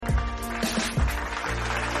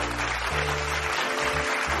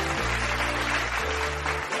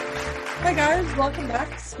guys, welcome back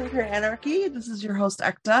to Skincare Anarchy. This is your host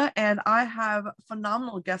Ekta, and I have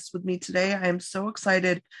phenomenal guests with me today. I am so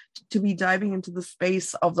excited to be diving into the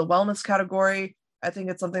space of the wellness category. I think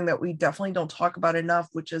it's something that we definitely don't talk about enough,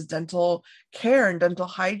 which is dental care and dental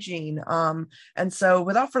hygiene. And so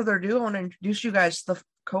without further ado, I want to introduce you guys to the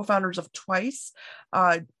co-founders of Twice,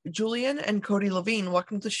 Julian and Cody Levine.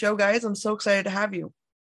 Welcome to the show, guys. I'm so excited to have you.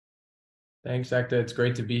 Thanks, Ekta. It's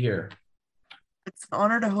great to be here. It's an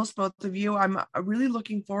honor to host both of you. I'm really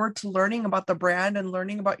looking forward to learning about the brand and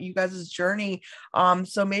learning about you guys' journey.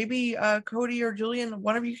 So maybe Cody or Julian,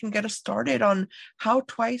 one of you can get us started on how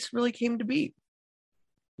Twice really came to be.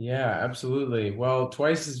 Yeah, absolutely. Well,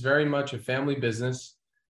 Twice is very much a family business.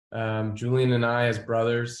 Julian and I, as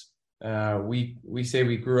brothers, we say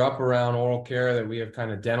we grew up around oral care, that we have kind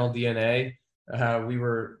of dental DNA. We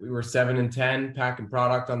were 7 and 10 packing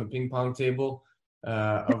product on the ping pong table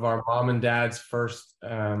of our mom and dad's first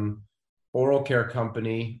oral care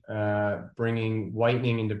company, bringing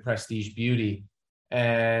whitening into prestige beauty.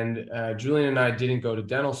 And Julian and I didn't go to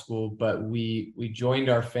dental school, but we joined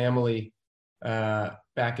our family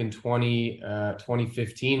back in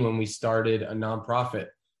 2015 when we started a nonprofit.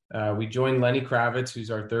 We joined Lenny Kravitz,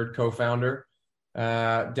 who's our third co-founder,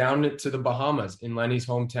 down to the Bahamas in Lenny's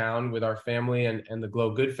hometown with our family and the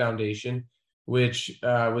Glow Good Foundation, which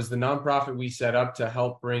was the nonprofit we set up to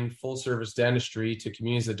help bring full service dentistry to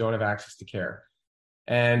communities that don't have access to care.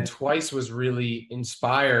 And Twice was really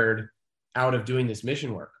inspired out of doing this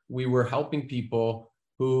mission work. We were helping people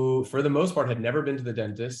who, for the most part, had never been to the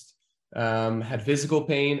dentist, had physical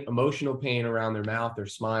pain, emotional pain around their mouth, their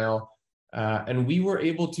smile. And we were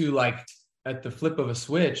able to, like, at the flip of a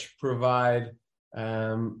switch, provide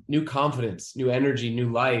new confidence, new energy,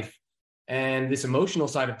 new life. And this emotional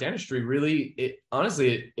side of dentistry really,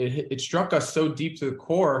 it struck us so deep to the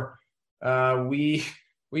core. We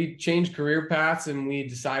changed career paths and we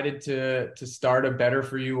decided to start a Better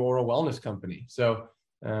For You oral wellness company. So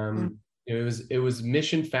it was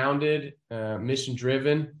mission founded, mission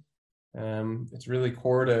driven. It's really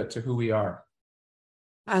core to who we are.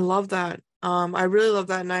 I love that. I really love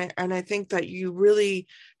that, and I think that you really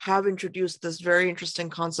have introduced this very interesting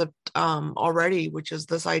concept already, which is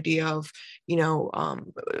this idea of,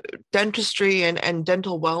 dentistry and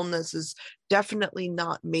dental wellness is definitely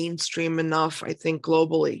not mainstream enough, I think,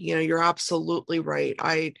 globally. You're absolutely right.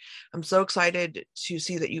 I'm so excited to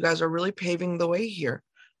see that you guys are really paving the way here.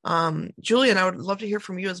 Julian, I would love to hear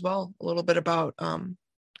from you as well, a little bit about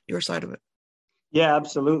your side of it. Yeah,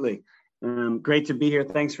 absolutely. Great to be here.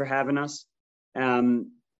 Thanks for having us.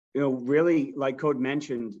 Really, like Code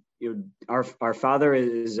mentioned, our father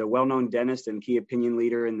is a well-known dentist and key opinion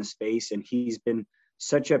leader in the space, and he's been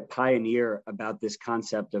such a pioneer about this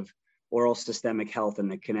concept of oral systemic health and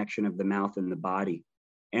the connection of the mouth and the body.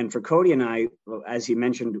 And for Cody and I, as he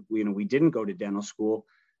mentioned, we didn't go to dental school.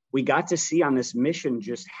 We got to see on this mission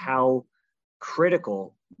just how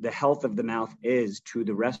critical the health of the mouth is to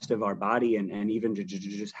the rest of our body and even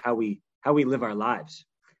just how we live our lives.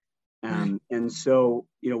 And so,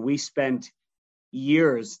 we spent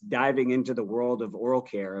years diving into the world of oral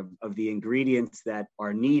care, of the ingredients that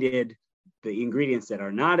are needed, the ingredients that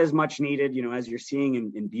are not as much needed, as you're seeing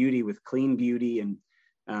in beauty with clean beauty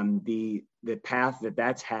and the path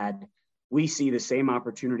that's had. We see the same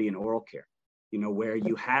opportunity in oral care, where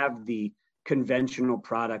you have the conventional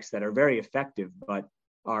products that are very effective, but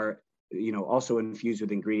are, also infused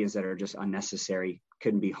with ingredients that are just unnecessary,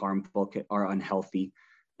 can be harmful, are unhealthy.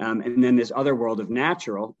 And then this other world of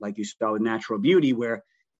natural, like you saw with natural beauty, where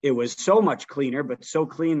it was so much cleaner, but so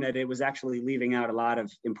clean that it was actually leaving out a lot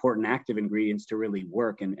of important active ingredients to really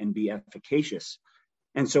work and be efficacious.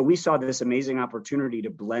 And so we saw this amazing opportunity to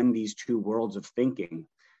blend these two worlds of thinking,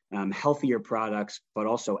 healthier products, but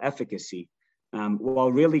also efficacy,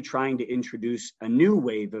 while really trying to introduce a new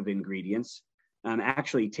wave of ingredients,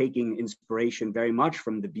 actually taking inspiration very much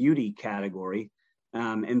from the beauty category,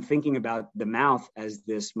 and thinking about the mouth as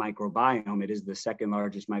this microbiome. It is the second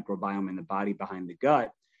largest microbiome in the body behind the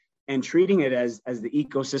gut, and treating it as the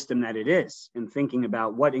ecosystem that it is, and thinking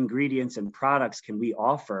about what ingredients and products can we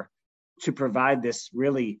offer to provide this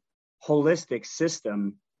really holistic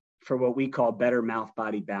system for what we call better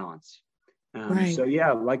mouth-body balance. Right. So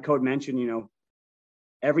yeah, like Code mentioned,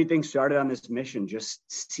 everything started on this mission, just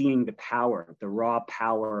seeing the power, the raw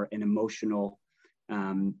power and emotional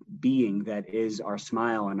being that is our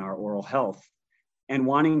smile and our oral health, and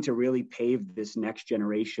wanting to really pave this next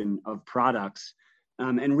generation of products,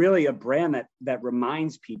 and really a brand that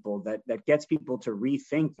reminds people, that gets people to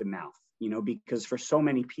rethink the mouth, because for so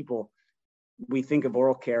many people, we think of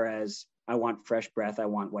oral care as, I want fresh breath, I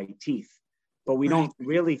want white teeth. but we don't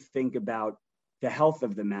really think about the health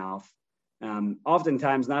of the mouth.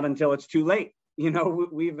 Oftentimes not until it's too late.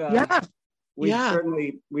 We've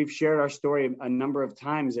shared our story a number of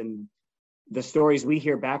times, and the stories we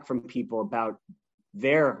hear back from people about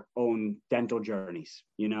their own dental journeys,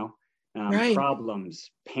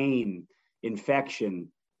 problems, pain,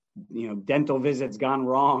 infection, dental visits gone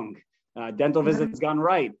wrong, dental visits gone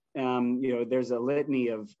right. There's a litany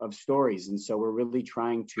of stories. And so we're really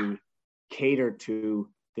trying to cater to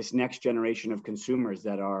this next generation of consumers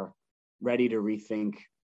that are ready to rethink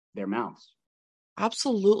their mouths.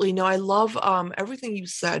 Absolutely. No, I love everything you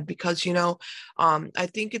said, because, I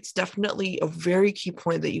think it's definitely a very key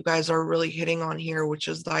point that you guys are really hitting on here, which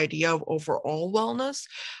is the idea of overall wellness.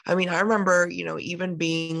 I mean, I remember, even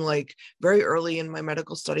being like very early in my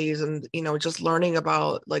medical studies and, just learning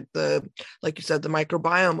about like you said, the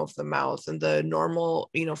microbiome of the mouth and the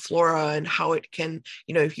normal, flora, and how it can,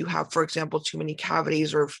 if you have, for example, too many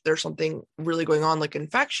cavities, or if there's something really going on like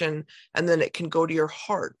infection, and then it can go to your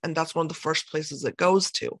heart. And that's one of the first places it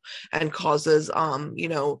goes to, and causes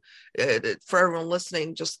for everyone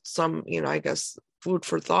listening, just some I guess food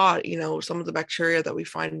for thought. Some of the bacteria that we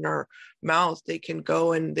find in our mouth, they can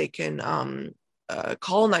go and they can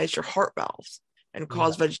colonize your heart valves and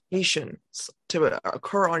cause vegetation to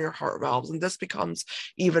occur on your heart valves. And this becomes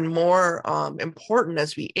even more important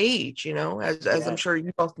as we age, as I'm sure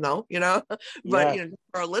you both know, but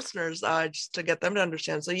for our listeners, just to get them to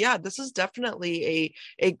understand. So this is definitely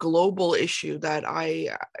a global issue that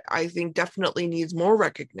I think definitely needs more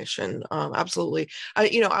recognition. Absolutely.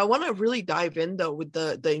 I want to really dive in though with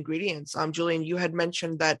the ingredients. Julian, you had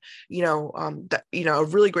mentioned that, a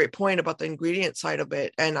really great point about the ingredient side of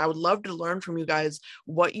it. And I would love to learn from you guys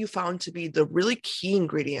what you found to be the really key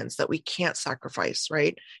ingredients that we can't sacrifice,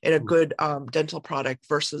 right, in a good dental product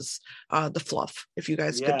versus the fluff. If you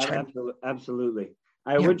guys could chime. Absolutely.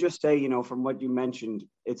 I would just say, from what you mentioned,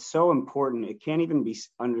 it's so important. It can't even be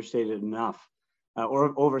understated enough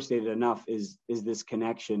or overstated enough is this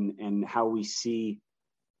connection, and how we see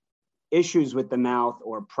issues with the mouth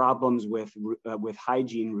or problems with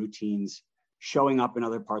hygiene routines showing up in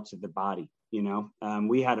other parts of the body.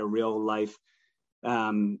 We had a real life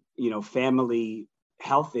family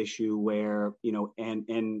health issue where,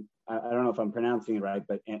 and I don't know if I'm pronouncing it right,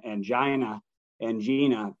 but angina,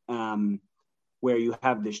 where you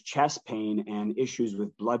have this chest pain and issues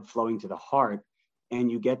with blood flowing to the heart,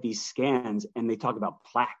 and you get these scans and they talk about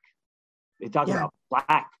plaque. They talk about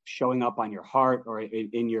plaque showing up on your heart or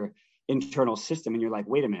in your internal system. And you're like,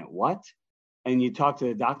 wait a minute, what? And you talk to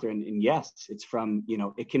the doctor and yes, it's from,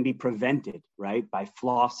 it can be prevented, right? By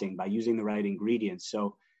flossing, by using the right ingredients.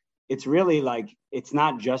 So it's really like, it's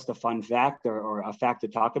not just a fun fact or a fact to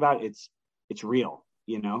talk about. It's real,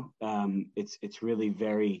 it's really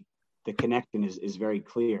very, the connection is very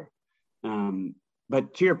clear.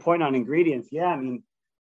 But to your point on ingredients,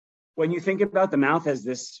 when you think about the mouth as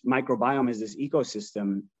this microbiome, as this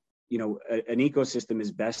ecosystem, an ecosystem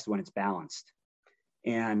is best when it's balanced.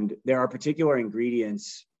 And there are particular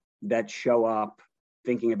ingredients that show up,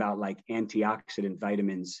 thinking about like antioxidant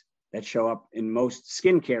vitamins that show up in most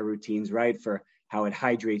skincare routines, right? For how it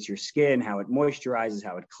hydrates your skin, how it moisturizes,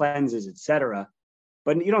 how it cleanses, etc.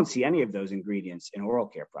 But you don't see any of those ingredients in oral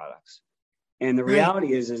care products. And the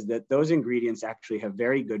reality is that those ingredients actually have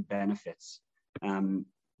very good benefits.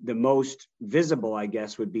 The most visible, I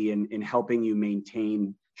guess, would be in helping you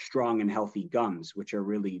maintain strong and healthy gums, which are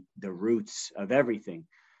really the roots of everything.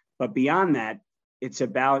 But beyond that, it's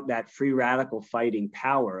about that free radical fighting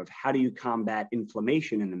power of how do you combat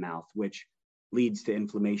inflammation in the mouth, which leads to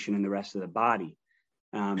inflammation in the rest of the body.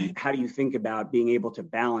 How do you think about being able to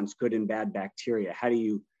balance good and bad bacteria? How do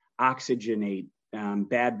you oxygenate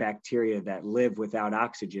bad bacteria that live without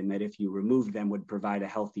oxygen, that if you remove them would provide a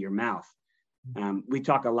healthier mouth? We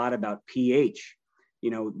talk a lot about pH.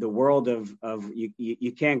 The world of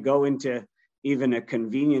you can't go into even a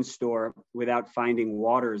convenience store without finding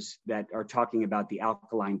waters that are talking about the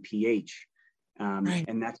alkaline pH.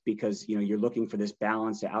 And that's because, you're looking for this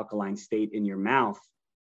balanced alkaline state in your mouth,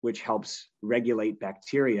 which helps regulate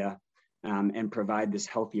bacteria and provide this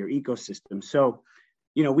healthier ecosystem. So,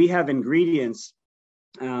 we have ingredients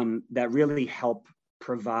that really help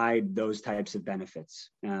provide those types of benefits.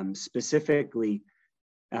 Specifically,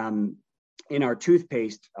 in our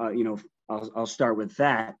toothpaste, I'll start with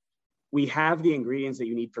that. We have the ingredients that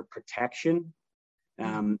you need for protection.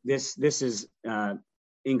 This is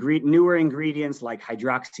newer ingredients like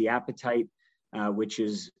hydroxyapatite, which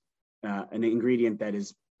is an ingredient that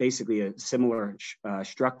is basically a similar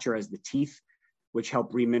structure as the teeth, which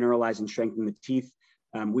help remineralize and strengthen the teeth.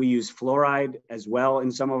 We use fluoride as well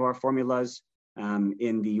in some of our formulas.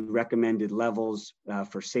 in the recommended levels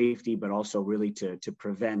for safety, but also really to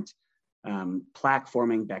prevent plaque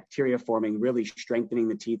forming, bacteria forming, really strengthening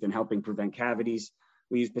the teeth and helping prevent cavities.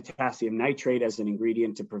 We use potassium nitrate as an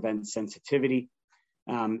ingredient to prevent sensitivity.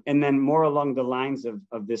 And then more along the lines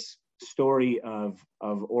of this story of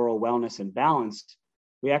oral wellness and balance,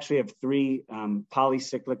 we actually have 3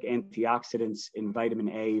 polycyclic antioxidants in vitamin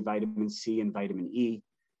A, vitamin C, and vitamin E,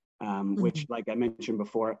 which, like I mentioned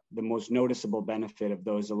before, the most noticeable benefit of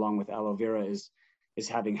those, along with aloe vera, is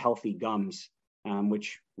having healthy gums,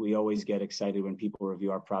 which we always get excited when people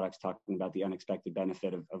review our products talking about the unexpected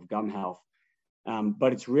benefit of gum health.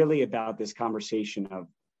 But it's really about this conversation of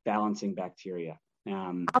balancing bacteria.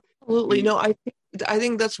 Absolutely. No, I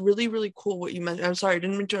think that's really, really cool what you mentioned. I'm sorry, I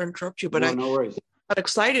didn't mean to interrupt you, but no worries. I got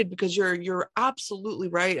excited because you're absolutely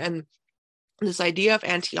right. And this idea of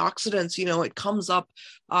antioxidants, it comes up,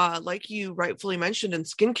 like you rightfully mentioned, in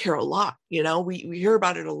skincare a lot. We hear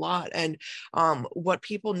about it a lot. And what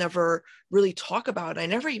people never really talk about, I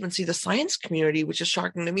never even see the science community, which is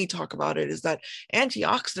shocking to me, talk about it, is that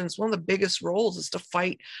antioxidants, one of the biggest roles is to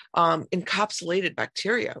fight encapsulated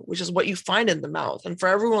bacteria, which is what you find in the mouth. And for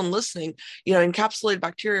everyone listening, encapsulated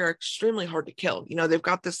bacteria are extremely hard to kill. They've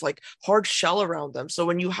got this like hard shell around them. So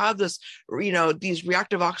when you have this, these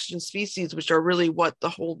reactive oxygen species, which are really what the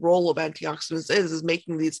whole role of antioxidants is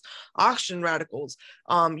making these oxygen radicals,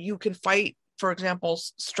 you can fight, for example,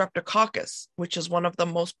 streptococcus, which is one of the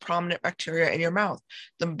most prominent bacteria in your mouth.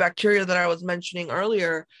 The bacteria that I was mentioning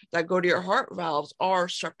earlier that go to your heart valves are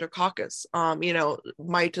streptococcus,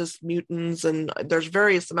 mitis mutans, and there's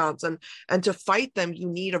various amounts. And to fight them, you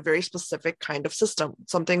need a very specific kind of system,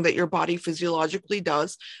 something that your body physiologically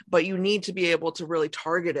does, but you need to be able to really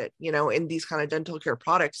target it, in these kind of dental care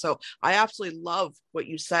products. So I absolutely love what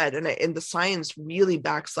you said. And the science really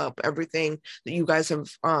backs up everything that you guys have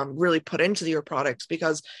really put into your products,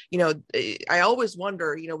 because I always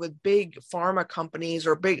wonder, with big pharma companies,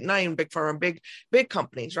 or not even big pharma, big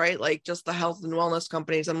companies, right, like just the health and wellness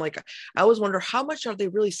companies, I always wonder how much are they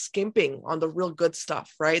really skimping on the real good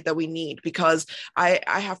stuff, right, that we need. Because I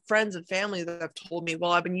have friends and family that have told me,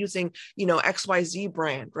 well, I've been using XYZ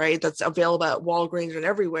brand, right, that's available at Walgreens and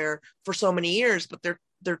everywhere for so many years, but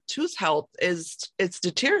their tooth health it's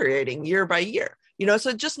deteriorating year by year, so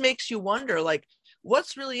it just makes you wonder, like,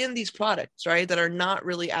 what's really in these products, right, that are not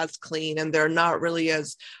really as clean, and they're not really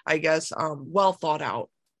as, I guess, well thought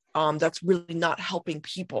out. That's really not helping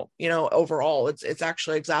people, overall. It's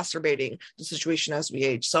actually exacerbating the situation as we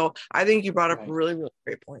age. So I think you brought up a really, really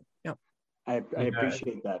great point. Yeah. I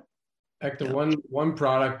appreciate that. Hector, one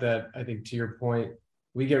product that I think, to your point,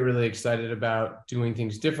 we get really excited about doing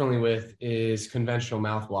things differently with is conventional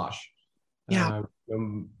mouthwash. Yeah.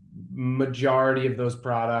 The majority of those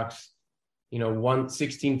products,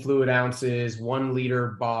 16 fluid ounces, 1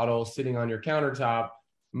 liter bottle sitting on your countertop,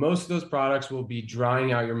 most of those products will be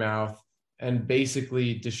drying out your mouth and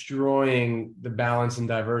basically destroying the balance and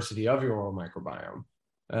diversity of your oral microbiome.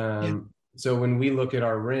 So when we look at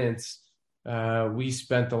our rinse, we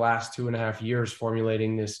spent the last 2.5 years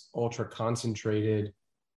formulating this ultra concentrated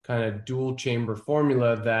kind of dual chamber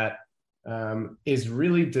formula that is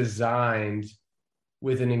really designed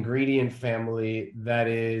with an ingredient family that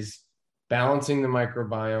is balancing the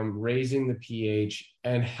microbiome, raising the pH,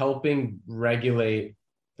 and helping regulate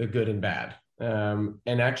the good and bad, and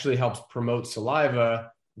actually helps promote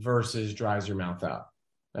saliva versus dries your mouth out.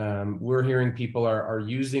 We're hearing people are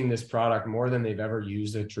using this product more than they've ever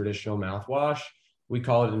used a traditional mouthwash. We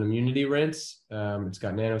call it an immunity rinse. It's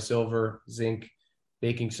got nanosilver, zinc,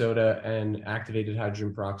 baking soda, and activated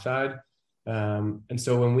hydrogen peroxide. And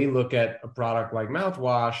so when we look at a product like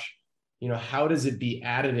mouthwash, how does it be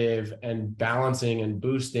additive and balancing and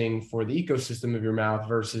boosting for the ecosystem of your mouth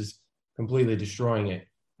versus completely destroying it?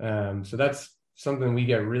 So that's something we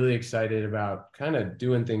get really excited about, kind of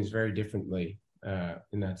doing things very differently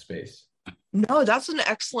in that space. No, that's an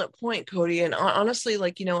excellent point, Cody. And honestly,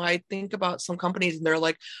 I think about some companies and they're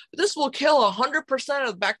like, this will kill 100%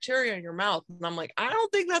 of the bacteria in your mouth. And I'm like, I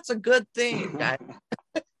don't think that's a good thing, guys.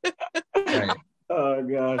 Right. Oh,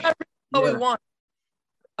 gosh. That's what we want.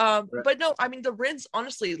 But no, the rinse,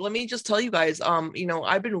 honestly, let me just tell you guys,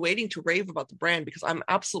 I've been waiting to rave about the brand because I'm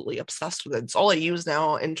absolutely obsessed with it. It's all I use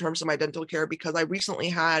now in terms of my dental care, because I recently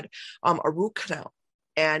had a root canal.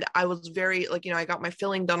 And I was very I got my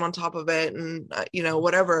filling done on top of it and,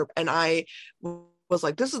 whatever. And I was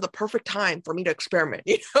like, this is the perfect time for me to experiment,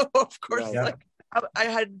 of course, right. I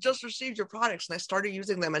had just received your products and I started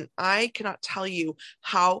using them, and I cannot tell you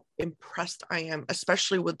how impressed I am,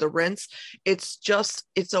 especially with the rinse. It's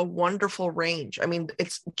a wonderful range. I mean,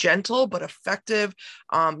 it's gentle but effective.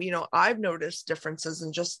 I've noticed differences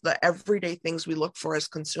in just the everyday things we look for as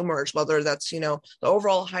consumers, whether that's, the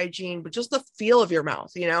overall hygiene, but just the feel of your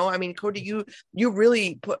mouth. I mean, Cody, you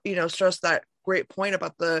really put, stress that great point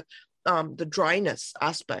about the dryness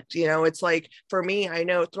aspect. It's like, for me, I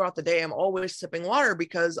know throughout the day I'm always sipping water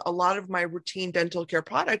because a lot of my routine dental care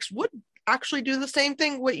products would actually do the same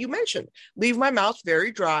thing what you mentioned, leave my mouth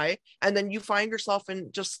very dry, and then you find yourself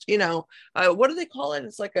in just, what do they call it?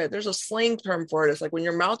 It's like there's a slang term for it. It's like when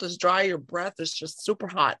your mouth is dry, your breath is just super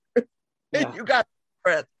hot. Yeah. You got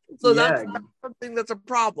breath. So Yeah. that's something that's a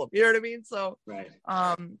problem. You know what I mean? So Right.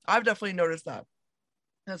 I've definitely noticed that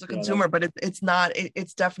as a Yeah, consumer, but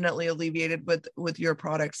it's definitely alleviated with your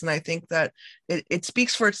products. And I think that it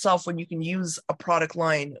speaks for itself when you can use a product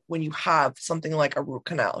line when you have something like a root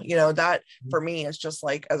canal. That for me is just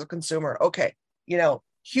like, as a consumer, okay,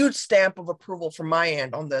 huge stamp of approval from my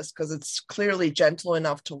end on this, because it's clearly gentle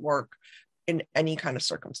enough to work in any kind of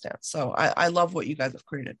circumstance. So I love what you guys have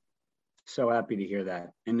created. So happy to hear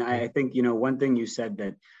that. And I think, one thing you said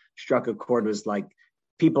that struck a chord was like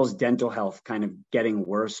people's dental health kind of getting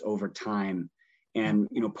worse over time. And,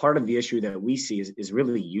 part of the issue that we see is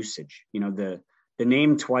really usage. The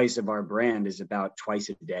name Twice of our brand is about twice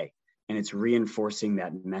a day. And it's reinforcing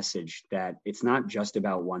that message that it's not just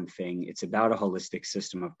about one thing. It's about a holistic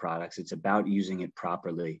system of products. It's about using it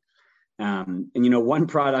properly. And, one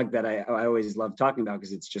product that I always love talking about,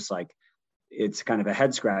 because it's just like, it's kind of a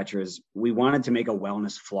head scratcher, is we wanted to make a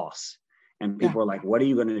wellness floss. And people are like, what are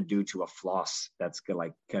you going to do to a floss that's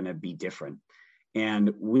going to be different?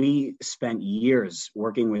 And we spent years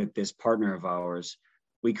working with this partner of ours.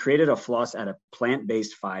 We created a floss out of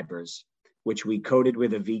plant-based fibers, which we coated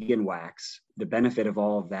with a vegan wax. The benefit of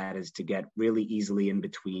all of that is to get really easily in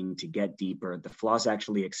between, to get deeper. The floss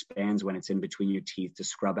actually expands when it's in between your teeth to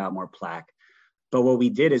scrub out more plaque. But what we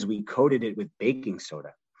did is we coated it with baking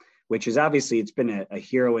soda, which is obviously, it's been a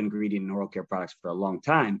hero ingredient in oral care products for a long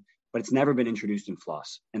time, but it's never been introduced in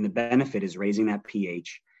floss. And the benefit is raising that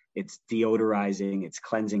pH. It's deodorizing, it's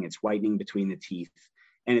cleansing, it's whitening between the teeth.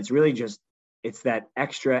 And it's really it's that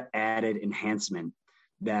extra added enhancement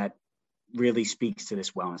that really speaks to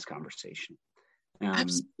this wellness conversation.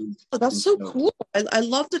 That's so cool. I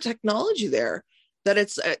love the technology there, that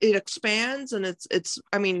it expands, and it's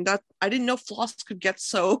I mean, that I didn't know floss could get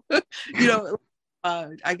so,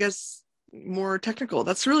 I guess more technical.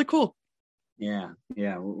 That's really cool. Yeah.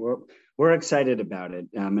 We're excited about it.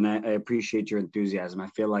 And I appreciate your enthusiasm. I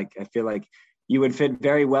feel like you would fit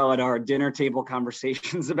very well at our dinner table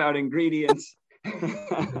conversations about ingredients.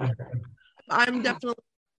 I'm definitely,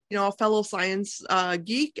 a fellow science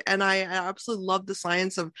geek, and I absolutely love the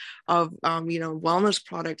science of wellness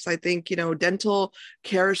products. I think, dental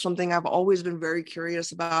care is something I've always been very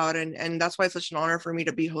curious about, and that's why it's such an honor for me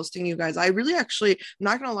to be hosting you guys. I really actually, I'm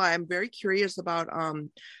not gonna lie, I'm very curious about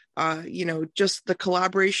just the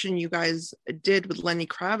collaboration you guys did with Lenny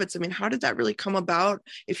Kravitz. I mean, how did that really come about,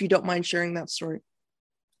 if you don't mind sharing that story?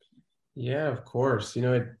 Yeah, of course.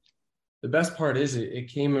 The best part is it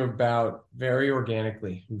came about very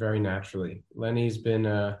organically, very naturally. Lenny's been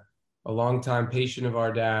a longtime patient of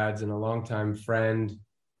our dad's and a longtime friend.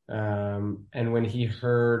 And when he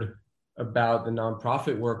heard about the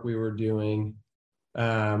nonprofit work we were doing,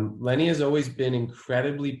 Lenny has always been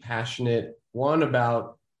incredibly passionate, one,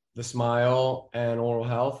 about the smile and oral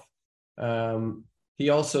health. He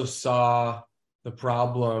also saw the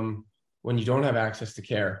problem when you don't have access to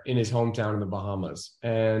care in his hometown in the Bahamas.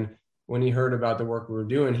 And when he heard about the work we were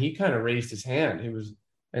doing, he kind of raised his hand.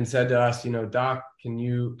 And said to us, Doc, can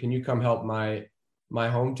you come help my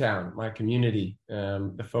hometown, my community?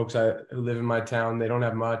 The folks who live in my town, they don't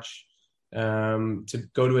have much. To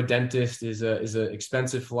go to a dentist is an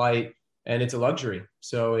expensive flight, and it's a luxury.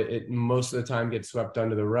 So it most of the time gets swept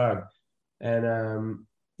under the rug. And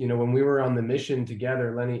when we were on the mission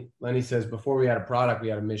together, Lenny says, before we had a product, we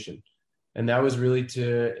had a mission. And that was really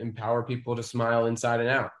to empower people to smile inside and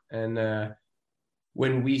out. And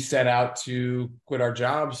when we set out to quit our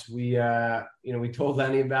jobs, we told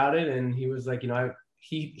Lenny about it, and he was like,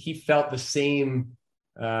 he felt the same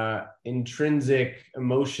intrinsic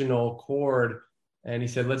emotional cord, and he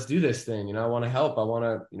said, let's do this thing. I want to help. I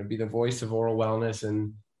want to, be the voice of oral wellness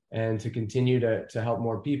and to continue to help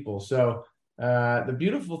more people. So the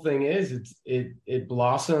beautiful thing is it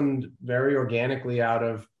blossomed very organically out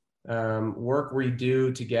of work we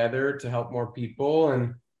do together to help more people.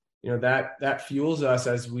 And that fuels us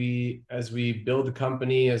as we build the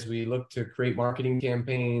company, as we look to create marketing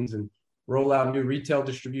campaigns and roll out new retail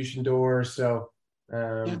distribution doors. So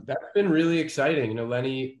that's been really exciting.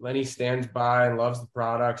 Lenny stands by and loves the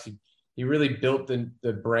products. He really built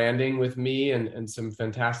the branding with me and some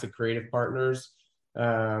fantastic creative partners.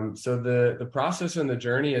 So the process and the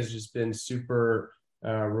journey has just been super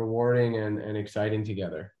rewarding and exciting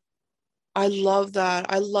together. I love that.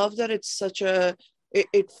 I love that it's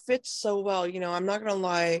it fits so well. I'm not gonna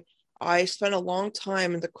lie. I spent a long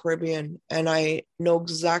time in the Caribbean, and I know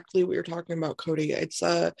exactly what you're talking about, Cody. It's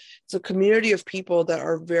a community of people that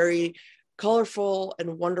are very colorful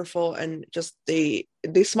and wonderful, and just they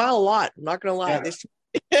smile a lot. I'm not gonna lie.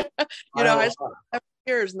 Yeah. I spent 7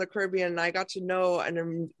 years in the Caribbean, and I got to know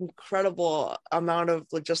an incredible amount of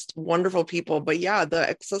just wonderful people. But yeah, the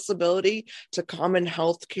accessibility to common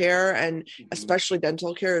health care and especially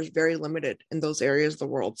dental care is very limited in those areas of the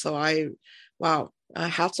world. So wow.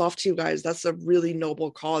 Hats off to you guys. That's a really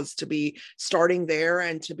noble cause to be starting there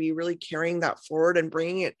and to be really carrying that forward and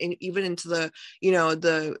bringing it in, even into the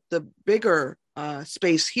bigger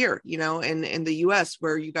space here, in the US,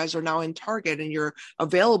 where you guys are now in Target and you're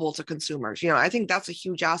available to consumers. I think that's a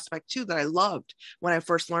huge aspect too that I loved when I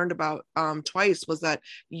first learned about Twice, was that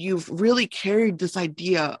you've really carried this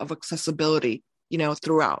idea of accessibility,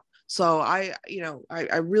 throughout. So I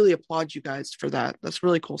really applaud you guys for that. That's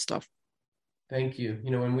really cool stuff. Thank you.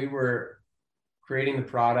 When we were creating the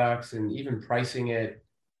products and even pricing it,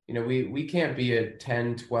 we can't be a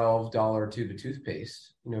 $10, $12 tube of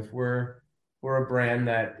toothpaste. If we're a brand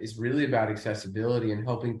that is really about accessibility and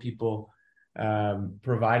helping people,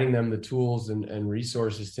 providing them the tools and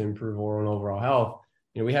resources to improve oral and overall health,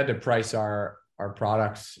 we had to price our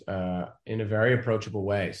products in a very approachable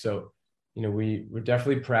way. So, we're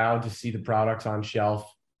definitely proud to see the products on shelf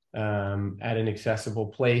at an accessible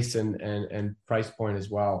place and price point as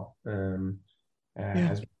well,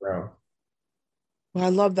 as we grow. Well, I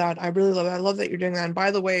love that. I really love it. I love that you're doing that. And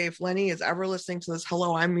by the way, if Lenny is ever listening to this,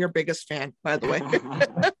 hello, I'm your biggest fan, by the way.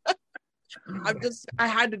 I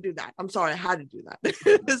had to do that. I'm sorry, I had to do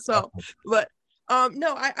that. So, but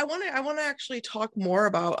no, I want to actually talk more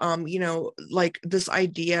about like this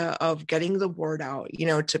idea of getting the word out,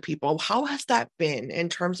 to people. How has that been in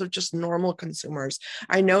terms of just normal consumers?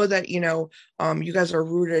 I know that you guys are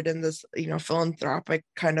rooted in this philanthropic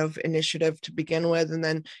kind of initiative to begin with, and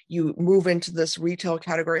then you move into this retail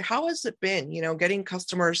category. How has it been, getting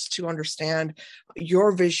customers to understand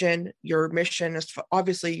your vision, your mission, is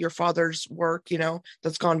obviously your father's work,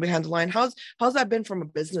 that's gone behind the line. How's that been from a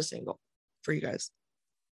business angle for you guys?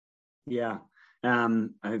 Yeah.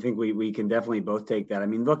 I think we can definitely both take that. I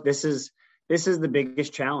mean, look, this is the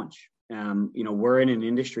biggest challenge. We're in an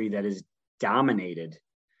industry that is dominated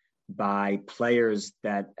by players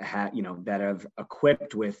that have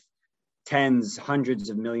equipped with tens, hundreds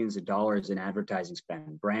of millions of dollars in advertising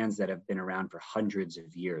spend, brands that have been around for hundreds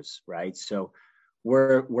of years, right? So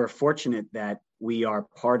we're fortunate that we are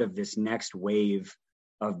part of this next wave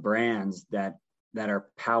of brands that are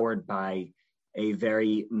powered by a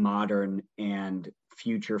very modern and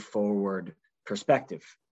future forward perspective,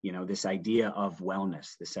 this idea of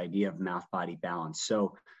wellness, this idea of mouth body balance.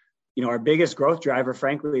 So, our biggest growth driver,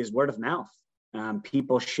 frankly, is word of mouth.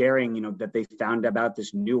 People sharing, that they found about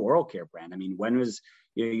this new oral care brand. I mean, when was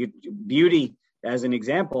beauty, as an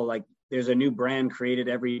example, like there's a new brand created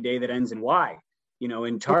every day that ends in Y.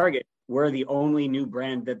 In Target, we're the only new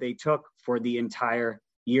brand that they took for the entire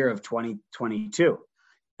year of 2022.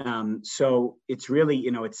 So it's really,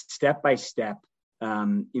 it's step by step.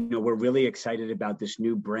 We're really excited about this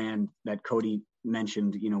new brand that Cody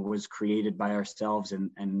mentioned, was created by ourselves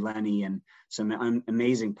and Lenny and some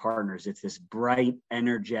amazing partners. It's this bright,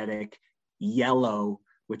 energetic yellow,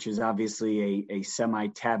 which is obviously a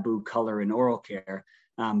semi-taboo color in oral care.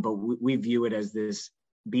 But we view it as this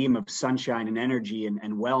beam of sunshine and energy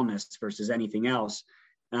and wellness versus anything else.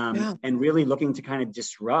 And really looking to kind of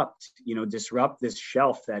disrupt this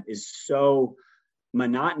shelf that is so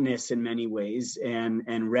monotonous in many ways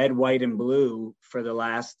and red, white, and blue for the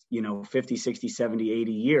last, 50, 60, 70,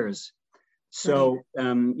 80 years. So,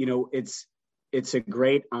 it's a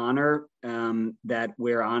great honor that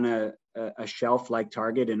we're on a shelf like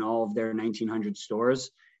Target in all of their 1,900 stores.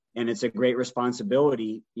 And it's a great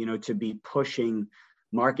responsibility, to be pushing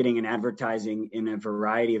marketing and advertising in a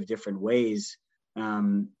variety of different ways,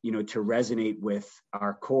 to resonate with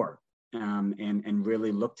our core, and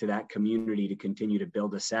really look to that community to continue to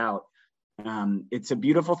build us out. It's a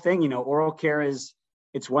beautiful thing. Oral care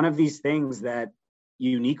it's one of these things that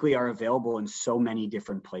uniquely are available in so many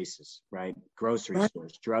different places, right? Grocery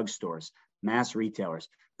stores, drugstores, mass retailers,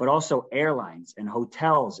 but also airlines and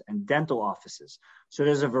hotels and dental offices. So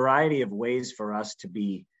there's a variety of ways for us to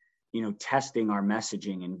be, testing our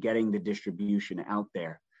messaging and getting the distribution out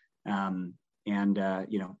there.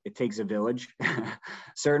 It takes a village.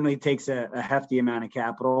 Certainly takes a hefty amount of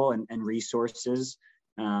capital and resources.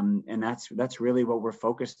 And that's really what we're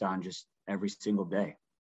focused on just every single day.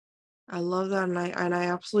 I love that. And I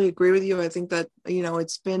absolutely agree with you. I think that,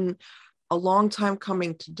 it's been a long time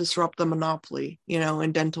coming to disrupt the monopoly,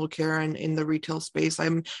 in dental care and in the retail space.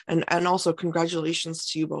 And also congratulations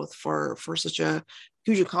to you both for such a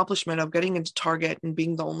huge accomplishment of getting into Target and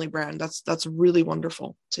being the only brand. That's really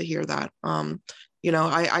wonderful to hear that.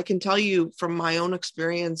 I can tell you from my own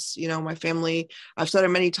experience, my family, I've said it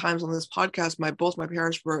many times on this podcast, both my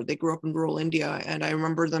parents they grew up in rural India, and I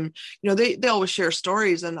remember them, they always share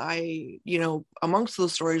stories, and amongst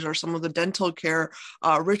those stories are some of the dental care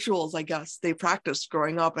rituals, I guess, they practiced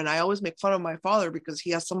growing up. And I always make fun of my father because he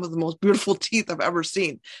has some of the most beautiful teeth I've ever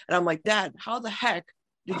seen. And I'm like, Dad, how the heck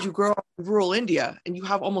did you grow up in rural India and you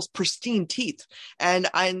have almost pristine teeth? And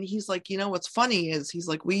he's like, what's funny is he's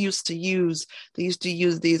like, they used to use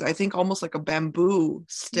these, I think almost like a bamboo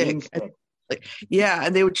stick. And,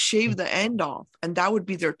 and they would shave the end off, and that would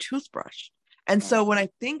be their toothbrush. And so when I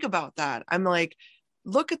think about that, I'm like,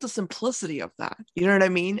 look at the simplicity of that, you know what I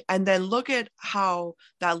mean? And then look at how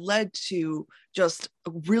that led to just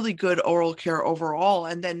a really good oral care overall.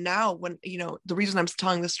 And then now when, the reason I'm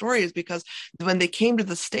telling this story is because when they came to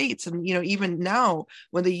the States, and, even now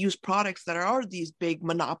when they use products that are these big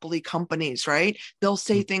monopoly companies, right? They'll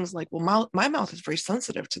say things like, well, my mouth is very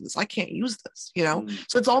sensitive to this. I can't use this,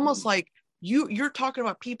 So it's almost like, you're talking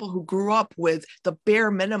about people who grew up with the bare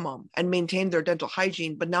minimum and maintained their dental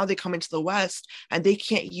hygiene, but now they come into the West and they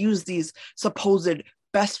can't use these supposed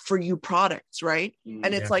best for you products, right?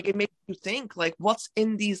 And it's like, it makes you think, like, what's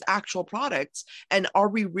in these actual products, and are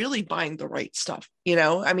we really buying the right stuff?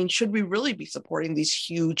 Should we really be supporting these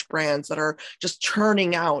huge brands that are just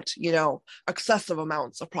churning out, excessive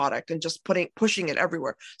amounts of product and just pushing it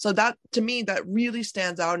everywhere? So that, to me, that really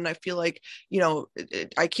stands out. And I feel like,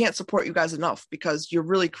 I can't support you guys enough, because you're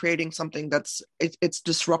really creating something it's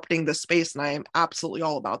disrupting the space. And I am absolutely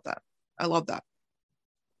all about that. I love that.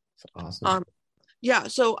 That's awesome. Yeah,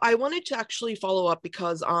 so I wanted to actually follow up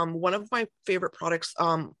because one of my favorite products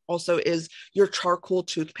also is your charcoal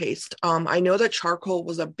toothpaste. I know that charcoal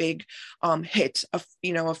was a big hit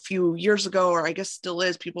a few years ago, or I guess still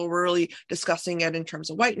is. People were really discussing it in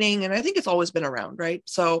terms of whitening, and I think it's always been around, right?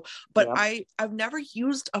 So, but yeah. I've never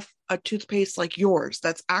used a toothpaste like yours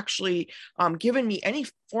that's actually given me any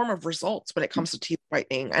form of results when it comes to teeth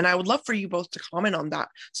whitening. And I would love for you both to comment on that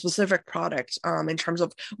specific product in terms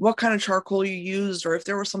of what kind of charcoal you used, or if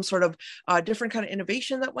there was some sort of different kind of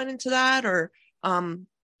innovation that went into that, or,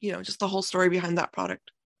 just the whole story behind that product.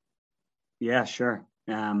 Yeah, sure.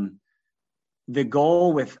 The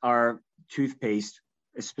goal with our toothpaste,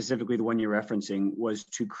 specifically the one you're referencing, was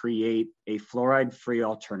to create a fluoride-free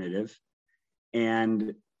alternative,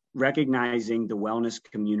 and recognizing the wellness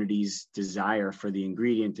community's desire for the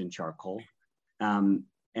ingredient in charcoal,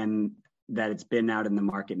 and that it's been out in the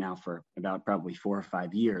market now for about probably 4 or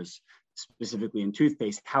 5 years, specifically in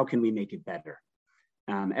toothpaste. How can we make it better?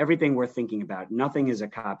 Everything we're thinking about, nothing is a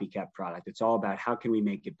copycat product. It's all about how can we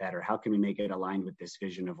make it better? How can we make it aligned with this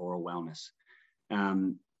vision of oral wellness?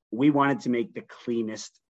 We wanted to make the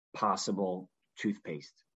cleanest possible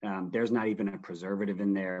toothpaste. There's not even a preservative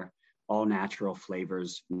in there. All natural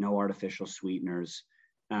flavors, no artificial sweeteners.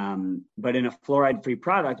 But in a fluoride-free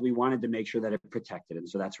product, we wanted to make sure that it protected. And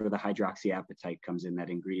so that's where the hydroxyapatite comes in, that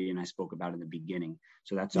ingredient I spoke about in the beginning.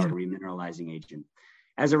 So that's our remineralizing agent.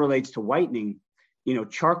 As it relates to whitening,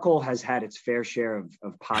 charcoal has had its fair share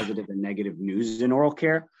of positive and negative news in oral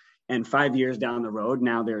care. And 5 years down the road,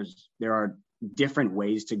 now there are different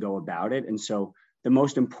ways to go about it. And so the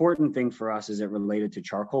most important thing for us as it related to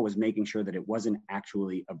charcoal was making sure that it wasn't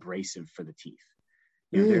actually abrasive for the teeth.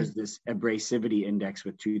 There's this abrasivity index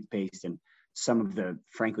with toothpaste, and some of the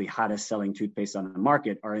frankly hottest selling toothpaste on the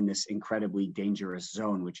market are in this incredibly dangerous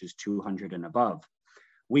zone, which is 200 and above.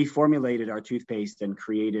 We formulated our toothpaste and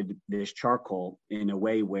created this charcoal in a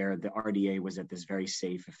way where the RDA was at this very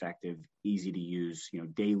safe, effective, easy to use,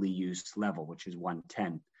 daily use level, which is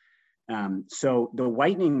 110. So the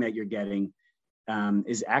whitening that you're getting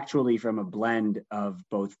is actually from a blend of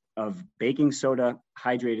both of baking soda,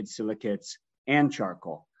 hydrated silicates, and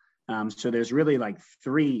charcoal. So there's really like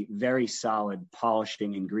 3 very solid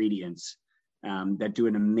polishing ingredients that do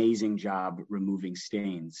an amazing job removing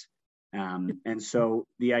stains. And so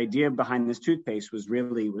the idea behind this toothpaste was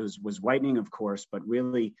whitening, of course, but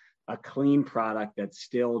really a clean product that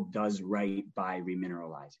still does right by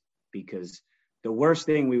remineralizing. Because the worst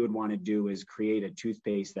thing we would want to do is create a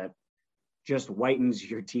toothpaste that just whitens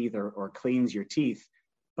your teeth or cleans your teeth,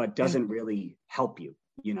 but doesn't really help you.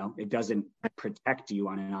 You know, it doesn't protect you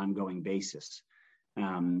on an ongoing basis.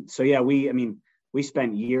 So yeah, we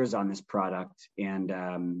spent years on this product, and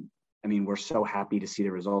we're so happy to see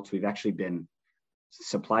the results. We've actually been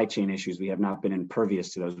supply chain issues. We have not been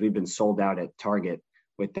impervious to those. We've been sold out at Target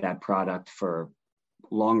with that product for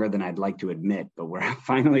longer than I'd like to admit, but we're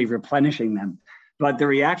finally replenishing them. But the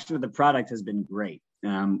reaction of the product has been great,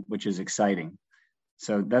 which is exciting.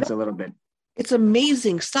 So that's a little bit. It's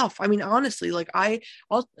amazing stuff. I mean, honestly, like I'll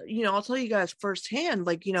tell you guys firsthand,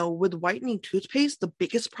 like, with whitening toothpaste, the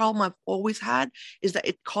biggest problem I've always had is that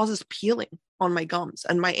it causes peeling on my gums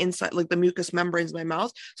and my inside, like the mucous membranes in my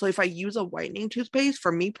mouth. So if I use a whitening toothpaste,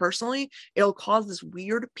 for me personally, it'll cause this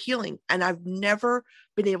weird peeling, and I've never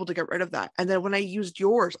been able to get rid of that. And then when I used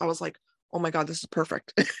yours, I was like, oh my God, this is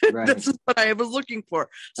perfect. Right. This is what I was looking for.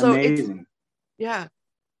 So amazing. Yeah,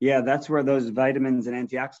 that's where those vitamins and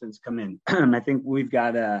antioxidants come in. I think we've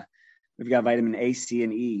got vitamin A, C,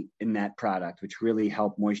 and E in that product, which really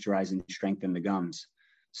help moisturize and strengthen the gums.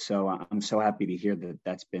 So I'm so happy to hear that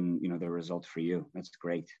that's been, the result for you. That's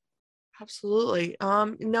great. Absolutely.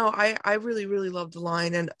 No, I really, really love the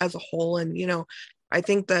line and as a whole. And, I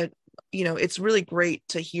think that, it's really great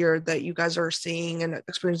to hear that you guys are seeing and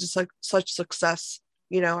experiencing such success.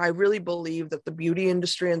 I really believe that the beauty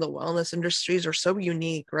industry and the wellness industries are so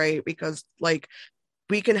unique, right? Because like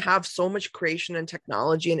we can have so much creation and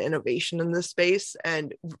technology and innovation in this space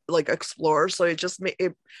and like explore. So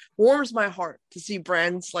it warms my heart to see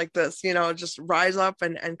brands like this, just rise up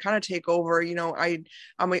and kind of take over.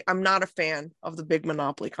 I'm not a fan of the big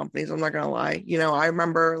monopoly companies. I'm not going to lie. I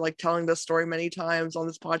remember like telling this story many times on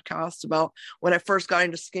this podcast about when I first got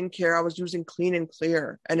into skincare, I was using Clean and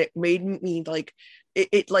Clear, and it made me like,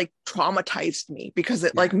 it like traumatized me because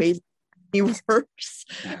it like made worse.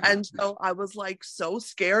 And so I was like so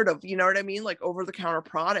scared of, what I mean, like over the counter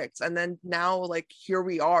products. And then now like here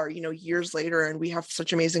we are, years later, and we have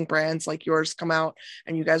such amazing brands like yours come out,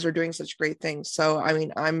 and you guys are doing such great things. So I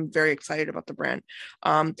mean, I'm very excited about the brand.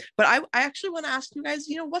 But I actually want to ask you guys,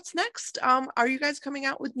 what's next? Are you guys coming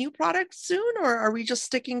out with new products soon, or are we just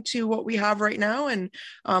sticking to what we have right now? And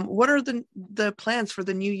what are the plans for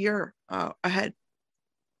the new year ahead?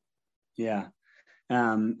 Yeah.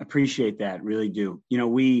 Appreciate that. Really do.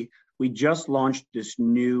 We just launched this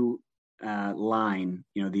new line,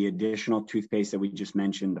 the additional toothpaste that we just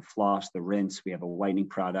mentioned, the floss, the rinse. We have a whitening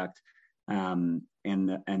product and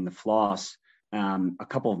the floss a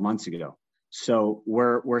couple of months ago. So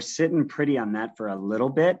we're sitting pretty on that for a little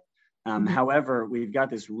bit. However, we've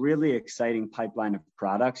got this really exciting pipeline of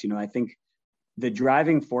products. I think the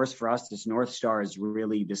driving force for us, this North Star, is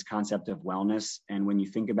really this concept of wellness. And when you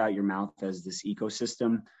think about your mouth as this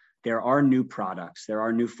ecosystem, there are new products, there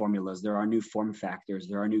are new formulas, there are new form factors,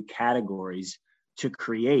 there are new categories to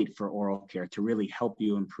create for oral care to really help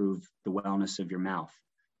you improve the wellness of your mouth.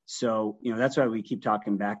 So, that's why we keep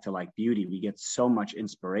talking back to like beauty. We get so much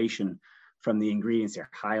inspiration from the ingredients there.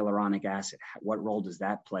 Hyaluronic acid, what role does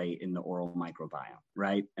that play in the oral microbiome,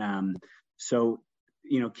 right? So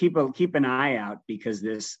keep an eye out, because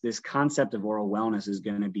this concept of oral wellness is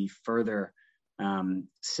going to be further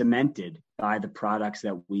cemented by the products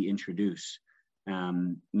that we introduce,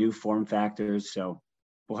 new form factors. So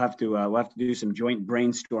we'll have to do some joint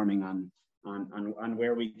brainstorming on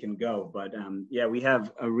where we can go. But we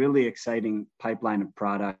have a really exciting pipeline of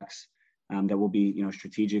products that we'll be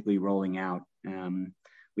strategically rolling out.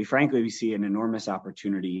 We see an enormous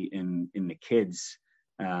opportunity in the kids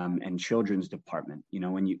and children's department.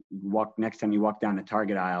 When next time you walk down the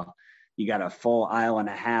Target aisle, you got a full aisle and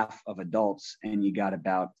a half of adults, and you got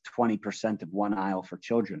about 20% of one aisle for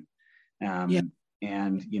children. And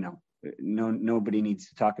nobody needs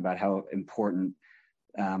to talk about how important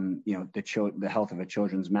the health of a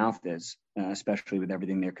children's mouth is, especially with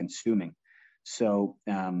everything they're consuming. So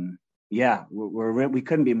we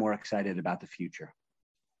couldn't be more excited about the future.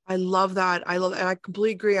 I love that. And I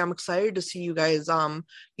completely agree. I'm excited to see you guys,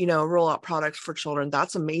 roll out products for children.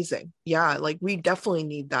 That's amazing. Yeah. Like we definitely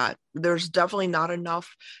need that. There's definitely not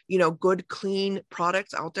enough, good, clean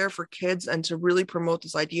products out there for kids, and to really promote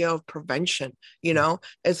this idea of prevention.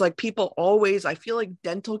 It's like I feel like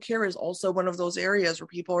dental care is also one of those areas where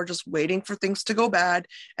people are just waiting for things to go bad,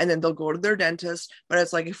 and then they'll go to their dentist. But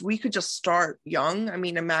it's like, if we could just start young, I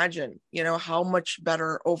mean, imagine, how much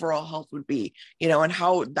better overall health would be, and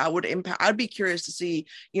how that would impact. I'd be curious to see,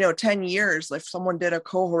 10 years, if someone did a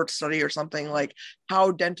cohort study or something, like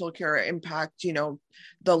how dental care impact,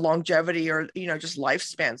 the longevity or, just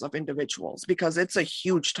lifespans of individuals, because it's a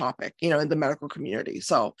huge topic, in the medical community.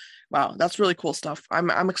 So, wow, that's really cool stuff.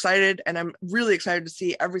 I'm excited, and I'm really excited to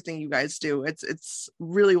see everything you guys do. It's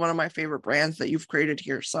really one of my favorite brands that you've created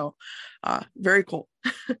here. So, very cool.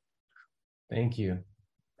 Thank you.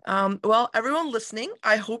 Well, everyone listening,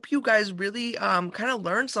 I hope you guys really kind of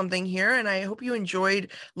learned something here, and I hope you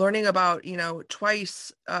enjoyed learning about,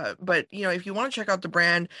 Twice. But if you want to check out the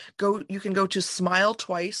brand, you can go to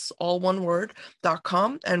SmileTwice, all one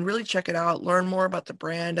word.com, and really check it out, learn more about the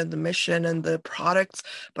brand and the mission and the products.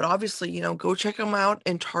 But obviously, go check them out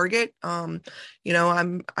in Target.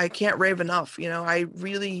 I can't rave enough. I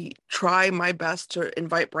really try my best to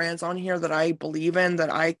invite brands on here that I believe in,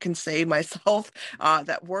 that I can say myself,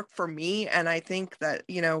 that work for me. And I think that,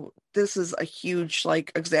 this is a huge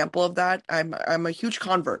example of that. I'm a huge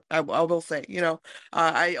convert. I will say,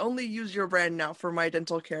 I only use your brand now for my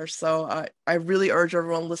dental care. So I really urge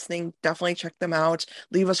everyone listening, definitely check them out.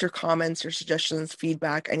 Leave us your comments, your suggestions,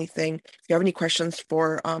 feedback, anything. If you have any questions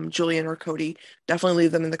for Julian or Cody, definitely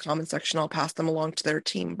leave them in the comment section. I'll pass them along to their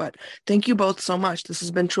team. But thank you both so much. This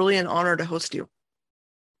has been truly an honor to host you.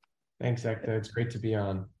 Thanks, Ekta. It's great to be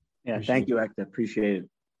on. Yeah, thank you, Ekta. Appreciate it.